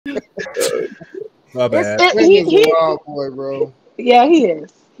My bad. Quentin's a wild boy, bro. Yeah, he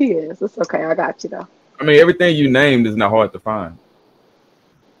is. He is. It's okay. I got you though. I mean, everything you named is not hard to find.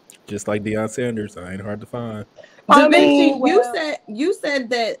 Just like Deion Sanders, I ain't hard to find. I Da Vinci, mean, well, you said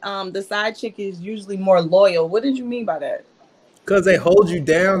that the side chick is usually more loyal. What did you mean by that? Because they hold you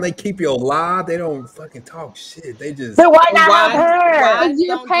down, they keep you alive, they don't fucking talk shit. They just. then why not have her? Wives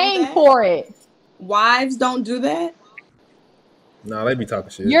You're don't do paying that? for it. Wives don't do that. No, they be talking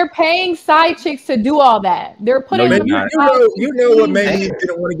shit. You're paying side chicks to do all that. They're putting. No, them you're in not. You know what made me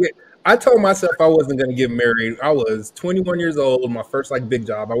didn't want to get. I told myself I wasn't going to get married. I was 21 years old, my first like big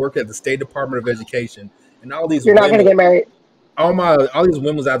job. I worked at the State Department of Education, and all these You're not gonna get married. all these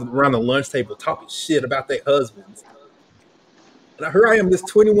women was out around the lunch table talking shit about their husbands. And here I am, this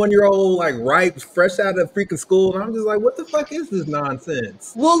 21-year-old, like right, fresh out of freaking school, and I'm just like, what the fuck is this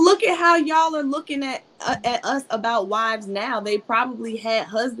nonsense? Well, look at how y'all are looking at us about wives now. They probably had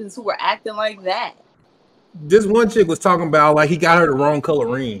husbands who were acting like that. This one chick was talking about like he got her the wrong color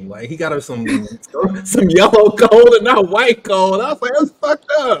ring, like he got her some yellow gold and not white gold. I was like, that's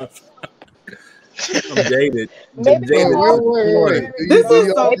fucked up. I'm jaded. Maybe Wait. This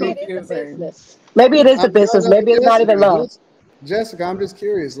is so maybe it is the confusing. business. Maybe it is the business. Maybe it's not even love. Jessica, I'm just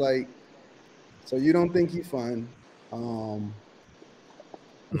curious. Like, so you don't think you fun?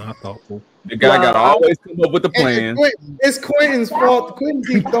 Not thoughtful. The guy got to always come up with the plan. It's Quentin's fault. Quentin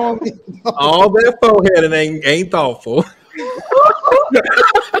keep throwing me. All that forehead and ain't thoughtful.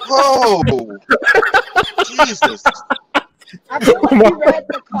 Oh, Jesus. I feel like he read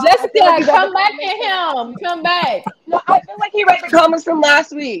the Jessica, come back at him. Come back. No, I feel like he read the comments from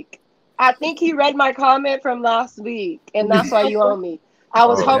last week. I think he read my comment from last week, and that's why you owe me. I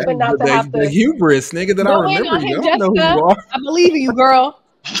was hoping not to have the to. hubris, nigga, that Go I in remember. on him, You. I don't know who Jessica. you are. I believe in you, girl.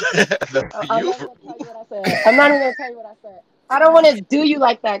 I'm not gonna tell you what I said. I'm not even gonna tell you what I said. I don't want to do you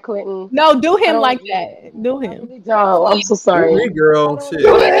like that, Quentin. No, do I him don't- like that. Do I him. really don't. I'm so sorry. Hey, girl, shit. Yeah.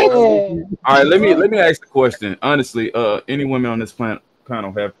 All right, let me ask the question. Honestly, any women on this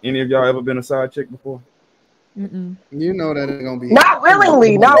panel have any of y'all ever been a side chick before? Mm-mm. You know that ain't gonna be. Not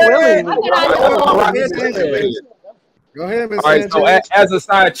willingly. Not willingly. Go ahead, Miss All right, so Sanchez. as a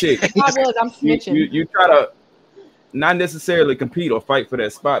side chick, I'm snitching. you try to not necessarily compete or fight for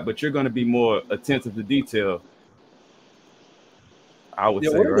that spot, but you're going to be more attentive to detail. I would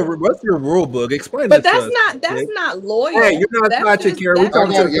say, right? What's your rule book? Explain But this to that's us, not loyal. Hey, you're not a That's side chick just- here. We that's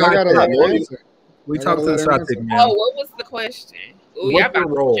talking to just- the Y'all gotta let her side chick. answer. We I talking to gotta the let her side chick, answer. man. Oh, what was the question? Ooh, y'all What's about your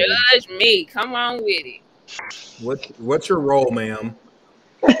role? to judge me. Come on with it. What's your role, ma'am?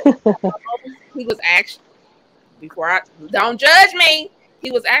 He was actually, don't judge me.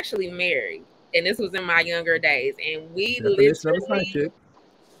 He was actually married. And this was in my younger days. And we Definition of a side literally,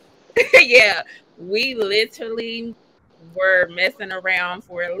 chick. yeah, we literally were messing around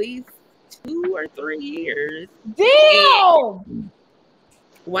for at least 2 or 3 years. Damn.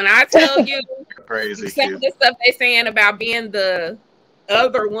 When I tell you Crazy. some of the stuff they saying about being the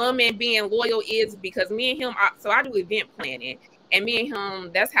other woman being loyal is because me and him, so I do event planning, and me and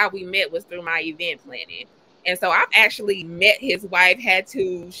him, that's how we met, was through my event planning. And so I've actually met his wife, had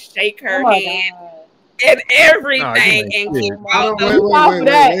to shake her hand and everything. Nah, you ain't And shit. keep I all don't, those. wait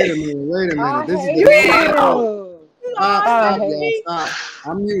a minute. This is hate the you. Stop, y'all, stop.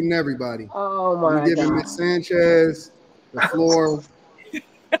 I'm muting everybody. Oh I'm my giving god. Miss Sanchez the floor.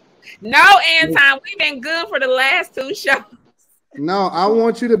 No, Anton, we've been good for the last 2 shows. No, I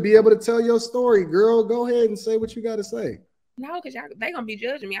want you to be able to tell your story, girl. Go ahead and say what you got to say. No, because they're going to be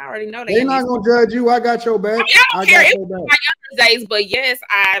judging me. I already know They're not gonna judge you. I got your back. I don't I care. got It your was back. my younger days, but yes,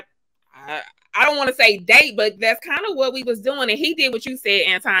 I don't want to say date, but that's kind of what we was doing. And he did what you said,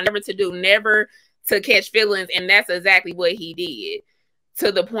 Anton, never to catch feelings. And that's exactly what he did,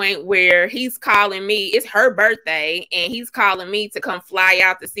 to the point where he's calling me. It's her birthday, and he's calling me to come fly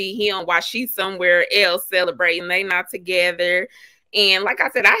out to see him while she's somewhere else celebrating. They not together. And like I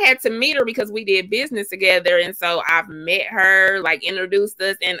said, I had to meet her because we did business together. And so I've met her, like introduced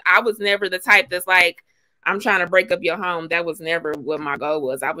us. And I was never the type that's like, I'm trying to break up your home. That was never what my goal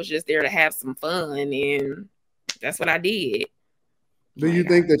was. I was just there to have some fun. And that's what I did. Do you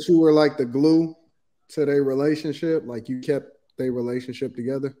think that you were like the glue to their relationship? Like you kept their relationship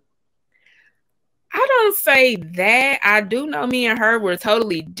together? I don't say that. I do know me and her were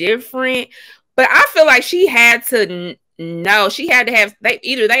totally different. But I feel like she had to know. She had to have,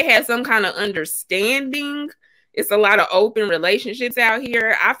 they had some kind of understanding. It's a lot of open relationships out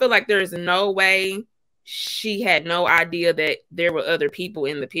here. I feel like there's no way she had no idea that there were other people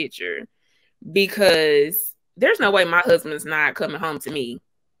in the picture, because there's no way my husband's not coming home to me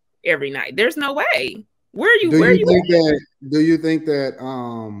every night. There's no way. Where are you? Do you think that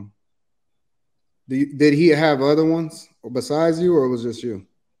Did he have other ones besides you, or it was just you?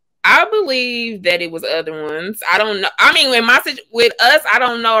 I believe that it was other ones. I don't know. I mean, with us, I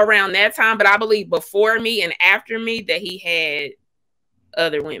don't know around that time, but I believe before me and after me that he had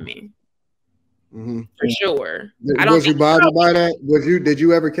other women. Mm-hmm. For sure. Was you bothered by that? Did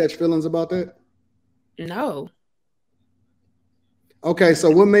you ever catch feelings about that? No. Okay, so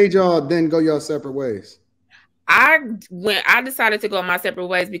what made y'all then go y'all separate ways? I decided to go my separate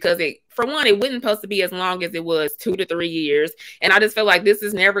ways because for one, it wasn't supposed to be as long as it was 2 to 3 years. And I just felt like this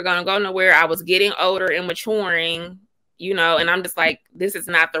is never going to go nowhere. I was getting older and maturing, you know, and I'm just like, this is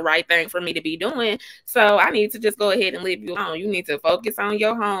not the right thing for me to be doing. So I need to just go ahead and leave you alone. You need to focus on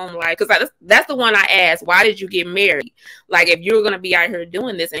your home. Like, because that's the one I asked, why did you get married? Like, if you were going to be out here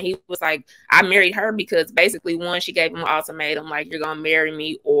doing this. And he was like, I married her because basically, one, she gave him an ultimatum, like, you're going to marry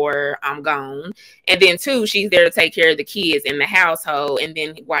me or I'm gone. And then 2, she's there to take care of the kids in the household. And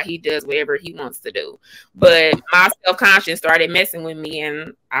then while he does whatever he wants to do. But my self-conscious started messing with me.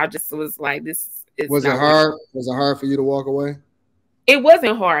 And I just was like, was it hard? Was it hard for you to walk away? It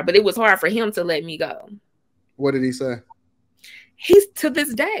wasn't hard, but it was hard for him to let me go. What did he say? To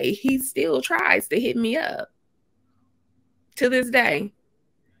this day, he still tries to hit me up. To this day.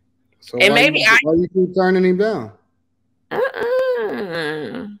 So and why you keep turning him down? I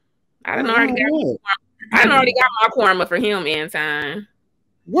don't already got my karma for him, Anton.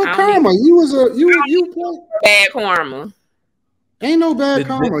 What karma? You bad karma. Ain't no bad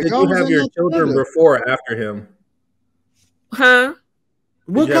karma. Did you have your children before or after him? Huh?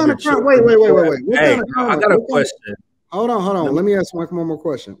 What kind of karma? Wait. What kind of karma? I got a question. Hold on. Let me ask one more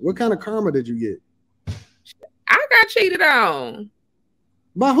question. What kind of karma did you get? I got cheated on.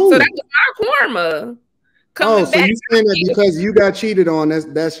 By who? So that was my karma. So you saying that because you got cheated on,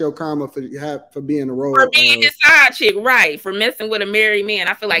 that's your karma for being a role. For being a side chick, right? For messing with a married man.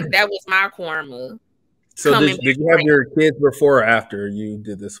 I feel like that was my karma. So did you have your kids before or after you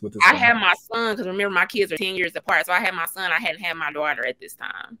did this with this? I had my son, because remember my kids are 10 years apart. So I had my son. I hadn't had my daughter at this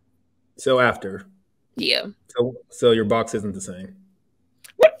time. So after. Yeah. So your box isn't the same.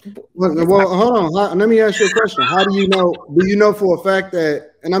 Well, hold on. Let me ask you a question. How do you know? Do you know for a fact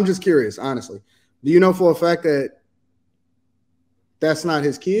that? And I'm just curious, honestly. Do you know for a fact that that's not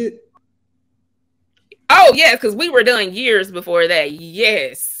his kid? Oh yes, because we were done years before that.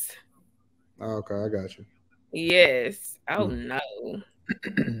 Yes. Okay, I got you. Yes. Oh no.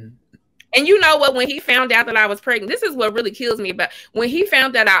 And you know what? When he found out that I was pregnant, this is what really kills me about when he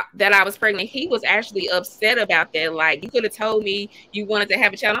found that I was pregnant, he was actually upset about that. Like, you could have told me you wanted to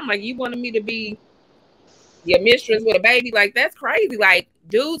have a child. I'm like, you wanted me to be your mistress with a baby? Like, that's crazy. Like,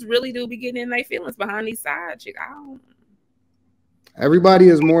 dudes really do be getting in their feelings behind these side chicks. Everybody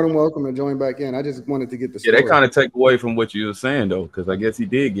is more than welcome to join back in. I just wanted to get the story. Yeah, they kind of take away from what you were saying though, because I guess he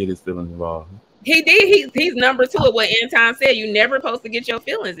did get his feelings involved. He did. He's number 2 of what Anton said. You never supposed to get your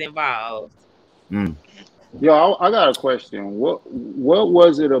feelings involved. Yo, I got a question. What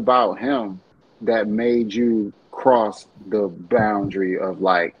was it about him that made you cross the boundary of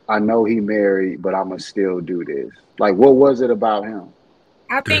like, I know he married, but I'ma still do this? Like, what was it about him?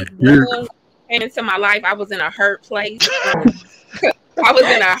 I think when he came into my life, I was in a hurt place. I was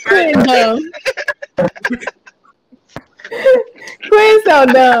in a hurt place. Quinn's so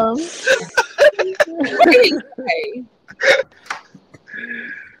dumb.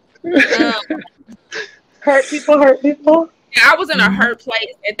 Hurt people. Yeah, I was in a hurt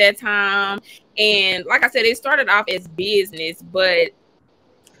place at that time. And like I said, it started off as business, but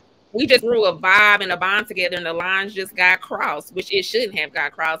we just grew a vibe and a bond together, and the lines just got crossed, which it shouldn't have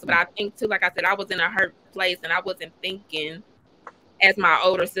got crossed. But I think too, like I said, I was in a hurt place and I wasn't thinking as my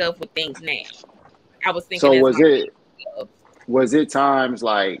older self would think now. I was thinking. So was it times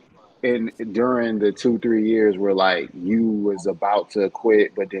like during the 2-3 years where like you was about to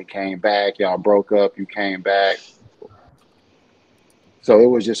quit but then came back, y'all broke up, you came back? So it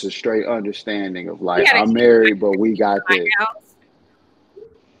was just a straight understanding of like, I'm married, but we got this.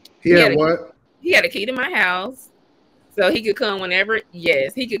 He had what? He had a key to my house. So he could come whenever.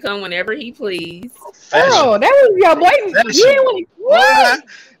 Yes, he could come whenever he pleased. Oh, that was your boy. What?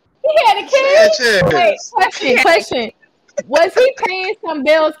 He had a kid. Wait, question. Was he paying some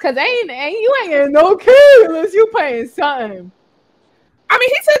bills? Cause you ain't getting no kid unless you paying something. I mean,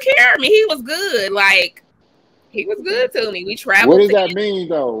 he took care of me. He was good. Like, he was good to me. We traveled. What does that mean,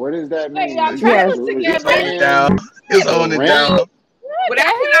 though? What does that mean? Y'all traveled together. It's on it down. But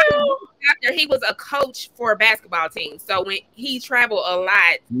after he was a coach for a basketball team, so when he traveled a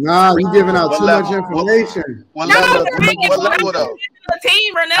lot. Nah, you giving out too much information. What level though? The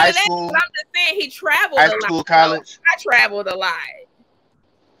team or none of that. I'm just saying he traveled a lot. High school, college. I traveled a lot.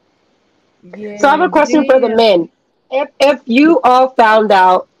 Yeah. So I have a question for the men. If you all found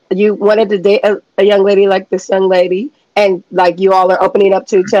out you wanted to date a young lady like this young lady, and like you all are opening up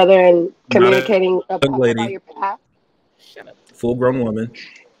to each other and communicating young lady. about your past. Full grown woman.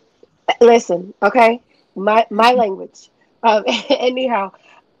 Listen, okay, my language. Anyhow,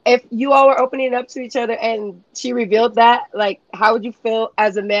 if you all were opening up to each other and she revealed that, like, how would you feel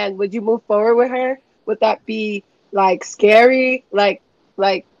as a man? Would you move forward with her? Would that be like scary? Like,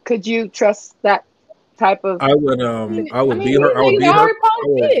 could you trust that type of? I would be her.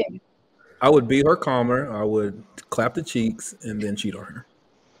 I would be her calmer. I would clap the cheeks and then cheat on her.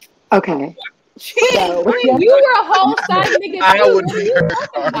 Okay. So, you were a whole side nigga. I would be her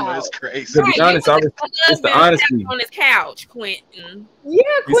karma. It's crazy. To be honest, it's the honesty. On his couch, Quentin. Yeah,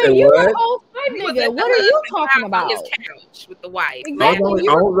 Quentin, you were a whole side He was nigga. a What are you talking on about? his couch with the wife. I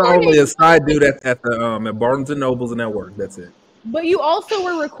was only a side dude at the at Barnes and Nobles and at work. That's it. But you also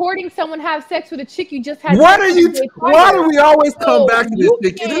were recording someone have sex with a chick you just had. Why do we always come back to this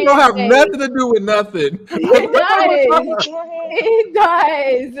shit? This don't have nothing to do with nothing. It does. It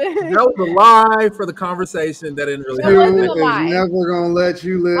does. That was a lie for the conversation. That didn't really happen. Dude is never gonna let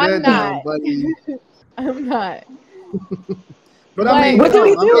you live that down, buddy. I'm not. But I mean, what do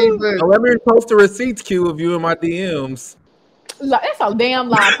we do? Let me post the receipts queue of you in my DMs. That's a damn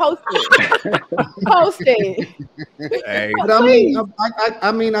lie. Post it. Post it. Hey. But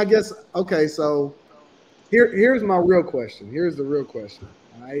I mean, I guess okay. So here's my real question. Here's the real question.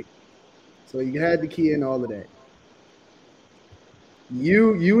 All right. So you had the key and all of that.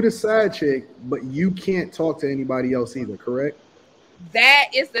 You the side chick, but you can't talk to anybody else either. Correct? That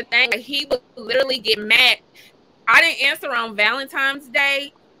is the thing. He would literally get mad. I didn't answer on Valentine's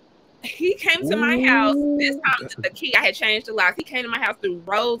Day. He came to my house. This time, the key, I had changed the locks. He came to my house through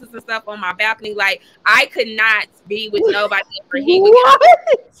roses and stuff on my balcony. Like, I could not be with nobody else. He would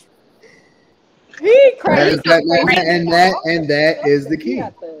He crazy. And that is the key.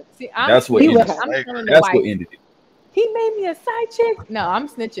 See, that's what ended it. He made me a side chick. No, I'm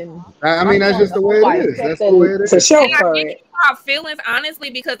snitching. I mean, that's just the way it is. That's the way it is. To show and for I it. about feelings, honestly,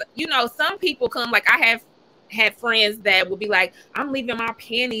 because some people come. Like, I have had friends that would be like, I'm leaving my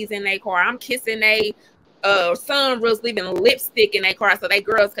panties in their car. I'm kissing sunroofs, leaving lipstick in their car so they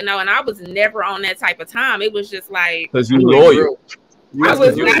girls can know. And I was never on that type of time. It was just like, because you loyal. I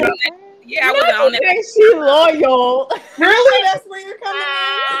was not. Yeah, I wasn't on that. She loyal. Really? That's where you're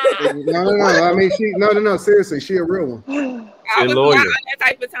coming in? No. I mean, no. Seriously, she a real one. I was not on that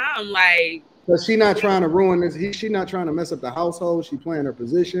type of time. Like, but she not trying to ruin this. She not trying to mess up the household. She playing her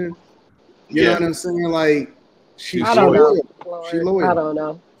position. You know what I'm saying? Like, she's loyal. She loyal. I don't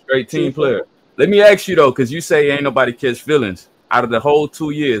know. Straight team player. Let me ask you though, because you say ain't nobody catch feelings. Out of the whole 2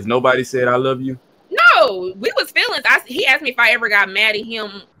 years, nobody said I love you. No, we was feelings. He asked me if I ever got mad at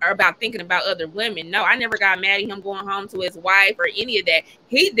him or about thinking about other women. No, I never got mad at him going home to his wife or any of that.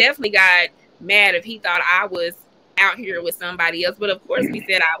 He definitely got mad if he thought I was out here with somebody else. But of course, we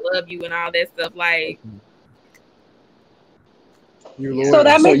said I love you and all that stuff. Like, so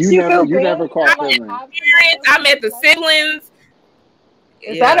that makes you feel you never caught feelings. I met the siblings.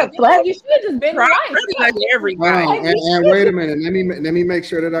 Is that a flex? You should have just been right. Pretty much everybody. And wait a minute. Let me make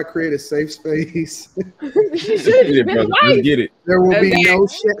sure that I create a safe space. You should have been right. Get it. There will be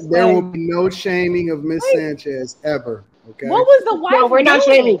no shaming of Miss Sanchez ever. Okay. What was the wife? No, we're not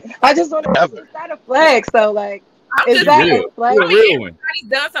shaming. I just want to. Is that a flex? So like, is that a flex? Everybody's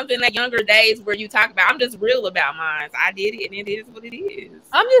done something like younger days where you talk about. I'm just real about mine. So I did it, and it is what it is.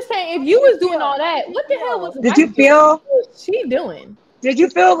 I'm just saying, if you was doing all that, what the hell was? Did you feel? What was she doing? Did you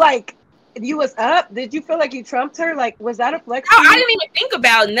feel like you was up? Did you feel like you trumped her? Like, was that a flex? No, I didn't even think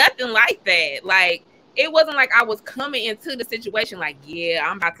about nothing like that. Like, it wasn't like I was coming into the situation like, yeah,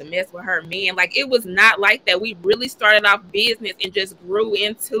 I'm about to mess with her man. Like, it was not like that. We really started off business and just grew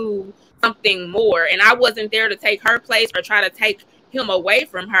into something more. And I wasn't there to take her place or try to take him away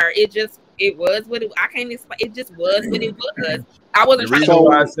from her. It was what it. I can't explain. It just was what it was. I wasn't the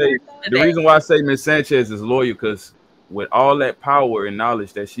reason why I say Miss Sanchez is loyal, because with all that power and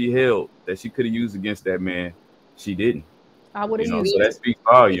knowledge that she held, that she could have used against that man, she didn't. I would have used so that speaks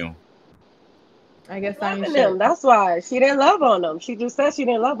volume. I guess I ain't him. That's why she didn't love on him. She just said she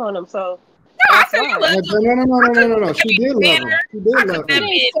didn't love on him. So no, I said I loved him. No. She did love him. She did love him.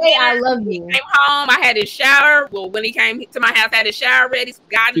 Say I love you. He came home. I had his shower. Well, when he came to my house, I had his shower ready.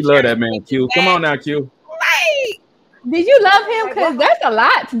 She loved that man, Q. Come on now, Q. Like, did you love him? Because that's a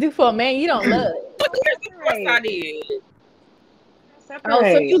lot to do for a man you don't love. Of course I did.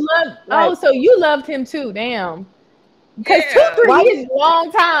 So you loved him too. Damn. Because 2-3 years is a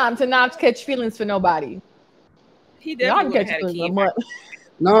long time to not catch feelings for nobody. He definitely catch feelings a month.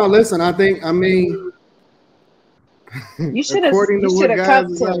 No, listen. I mean, You should have. according to You what should have guys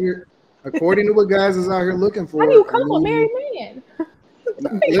cuffed is out him. here, according to what guys is out here looking for. How do you I come a mean, married man?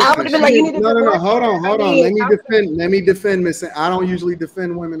 I would have been like, you need to no. divorce Hold on, her. hold I on. mean, Let me defend Miss. I don't usually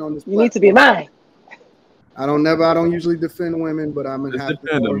defend women on this you platform. need to be mine. I don't usually defend women, but I'm gonna Just have to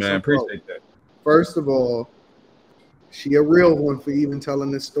defend throw them, her man. some Appreciate that. First of all, she a real one for even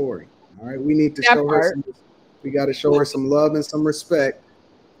telling this story. All right, we need to That show her part. some. We got to show her some love and some respect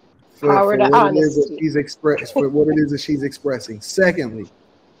for Power to what it is that honesty. she's for what it is that she's expressing. Secondly,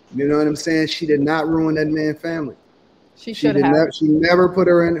 you know what I'm saying? She did not ruin that man's family. She should have. She never put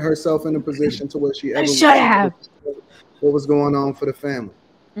herself in a position to where she ever Should have. what was going on for the family.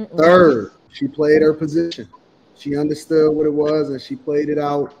 Third, she played her position. She understood what it was and she played it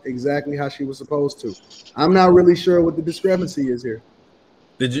out exactly how she was supposed to. I'm not really sure what the discrepancy is here.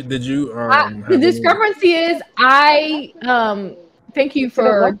 Did you The discrepancy is thank you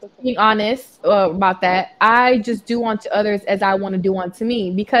for being honest about that. I just do unto others as I want to do unto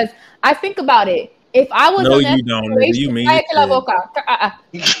me, because I think about it. If I was No, in that you don't. situation, You mean it.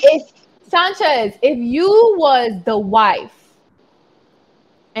 if Sanchez, if you was the wife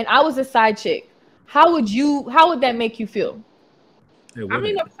and I was a side chick, how would that make you feel? I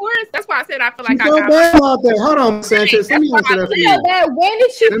mean, of course, that's why I said I feel like I felt bad about that. Hold on, Sanchez. Let me answer that for you. When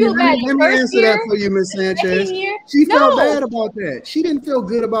did she feel bad? Let me answer that for you, Miss Sanchez. She felt bad about that. She didn't feel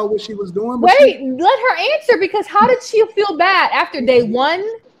good about what she was doing. Wait, let her answer, because how did she feel bad after day one?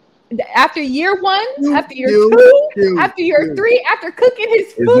 After year one, after year two, after year three, after cooking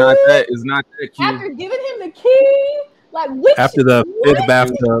his food, It's not that cute. after giving him the key, like which after the fifth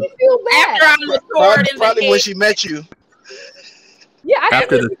bathtub. After I matured in probably when she met you. Yeah,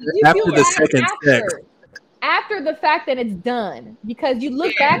 after the second sex. After the fact that it's done, because you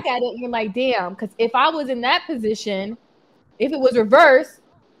look back at it and you're like, damn. Because if I was in that position, if it was reversed,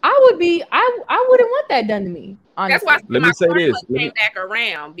 I wouldn't want that done to me. Honestly. That's why Let me say this. Came back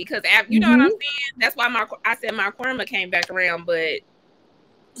around, because you know what I'm saying. That's why I said my karma came back around, but.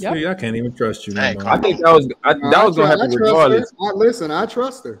 Yep. See, I can't even trust you no more. I think that was gonna happen regardless. Listen, I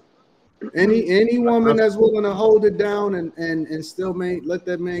trust her. Any woman that's willing to hold it down and still let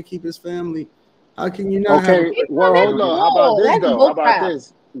that man keep his family. How can you not? Okay, well, hold on. How about this though? How about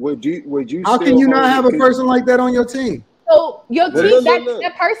this? Would you? How can you not have a person like that on your team? So your team,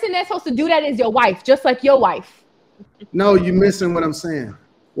 that person that's supposed to do that is your wife, just like your wife. No, you're missing what I'm saying.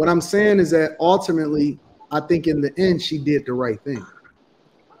 What I'm saying is that ultimately, I think in the end, she did the right thing.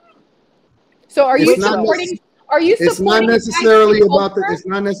 So are you supporting? It's not necessarily about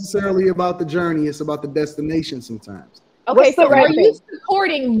the journey. It's about the destination sometimes. Okay, so are you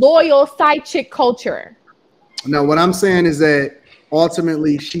supporting loyal side chick culture? No, what I'm saying is that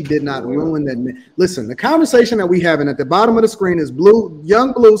ultimately she did not ruin that man. Listen, the conversation that we having at the bottom of the screen is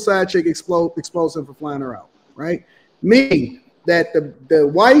young blue side chick explosive for flying her out, right? Meaning that the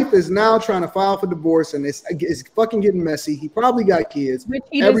wife is now trying to file for divorce and it's fucking getting messy. He probably got kids.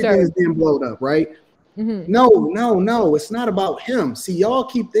 Everything is being blown up, right? Mm-hmm. No, it's not about him. See, y'all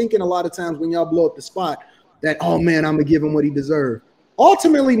keep thinking a lot of times when y'all blow up the spot that, oh man, I'm gonna give him what he deserves.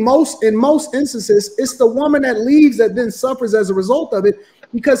 Ultimately, in most instances, it's the woman that leaves that then suffers as a result of it,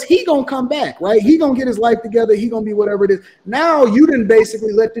 because he gonna come back, right? He gonna get his life together. He gonna be whatever it is. Now you didn't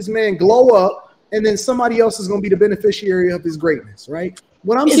basically let this man glow up, and then somebody else is gonna be the beneficiary of his greatness, right?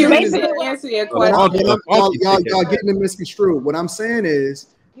 What I'm saying is, answer your question. Y'all getting it misconstrued. What I'm saying is,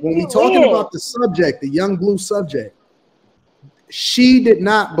 when we talking about the subject, the young blue subject, she did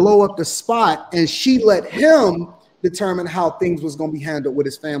not blow up the spot, and she let him determine how things was going to be handled with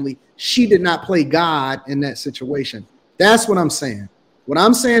his family. She did not play God in that situation. That's what I'm saying. What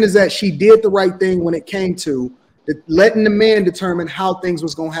I'm saying is that she did the right thing when it came to letting the man determine how things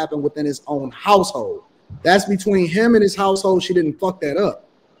was going to happen within his own household. That's between him and his household. She didn't fuck that up.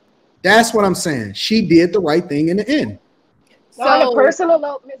 That's what I'm saying. She did the right thing in the end. So on a personal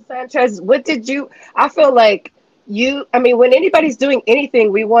note, Ms. Sanchez, I feel like when anybody's doing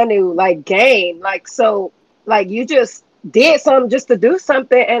anything, we want to like gain, like, so like you just did something just to do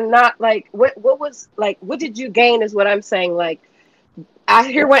something and not like, what did you gain is what I'm saying. Like,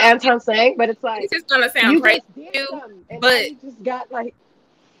 I hear what Anton's saying, but it's like, this is going to sound crazy to you, but you just got like,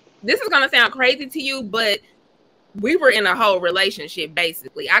 this is going to sound crazy to you, but we were in a whole relationship,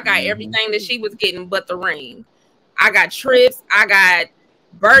 basically. I got everything that she was getting but the ring. I got trips. I got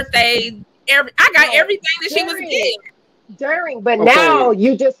birthdays. I got everything that she was getting. But now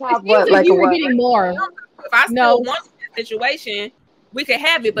you just have what? Like you were getting more. If I still want the situation, we could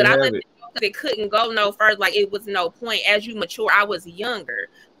have it. But I let it go because it couldn't go no further. Like, it was no point. As you mature, I was younger.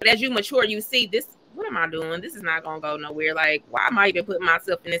 But as you mature, you see what am I doing? This is not gonna go nowhere. Like, why am I even putting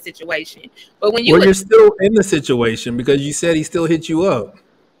myself in this situation? But when you're still in the situation because you said he still hit you up.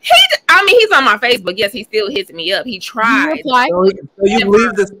 I mean, he's on my Facebook. Yes, he still hits me up. He tried. So you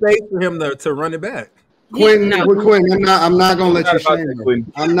leave the space for him to run it back. Quinn, I'm not gonna let you shame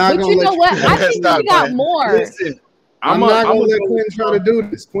him. I'm not gonna let you. But you know what? I think we got more. Listen, I'm not gonna let Quinn try to do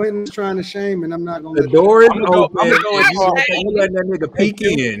this. Quentin's trying to shame, and I'm not gonna. The door is open. I'm letting that nigga peek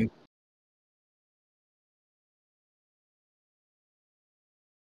in.